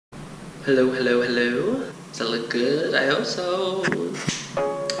Hello, hello, hello. Does that look good? I hope so.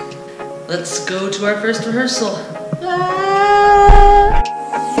 Let's go to our first rehearsal.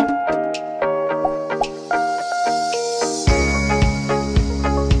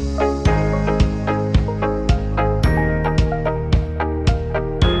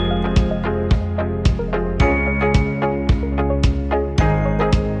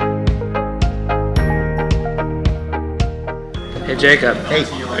 Hey Jacob. Hey.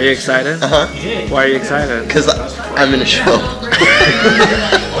 Are you excited? Uh-huh. Why are you excited? Because I'm in a show.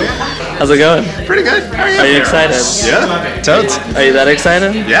 How's it going? Pretty good. Are you excited? Yeah. Totes. Are you that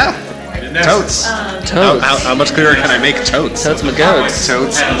excited? Yeah. Totes. Totes. How much clearer can I make totes? Totes my goats.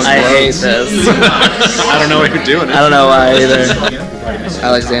 Totes. I hate this. I don't know what you're doing. I don't know why either.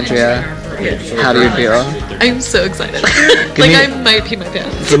 Alexandria, how do you feel? I'm so excited. I might pee my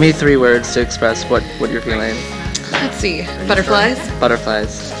pants. Give me 3 words to express what you're feeling. Let's see. Butterflies.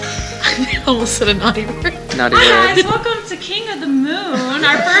 Butterflies. I almost said a naughty word. Naughty Hi word. guys, welcome to King of the Moon,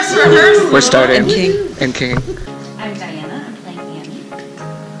 our first rehearsal. We're starting. And King. I'm Diana, I'm playing Annie.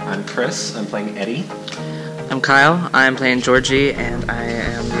 I'm Chris, I'm playing Eddie. I'm Kyle, I'm playing Georgie, and I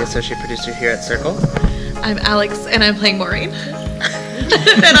am the associate producer here at Circle. I'm Alex, and I'm playing Maureen.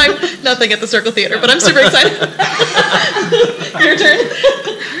 And I'm nothing at the Circle Theater, but I'm super excited. Your turn.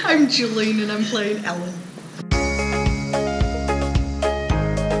 I'm Julian, and I'm playing Ellen.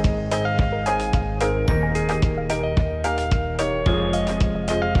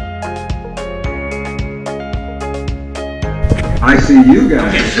 I see you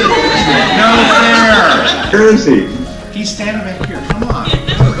guys. No fair! Where is he? He's standing back here, come on.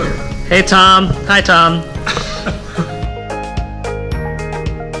 Hey Tom. Hi Tom.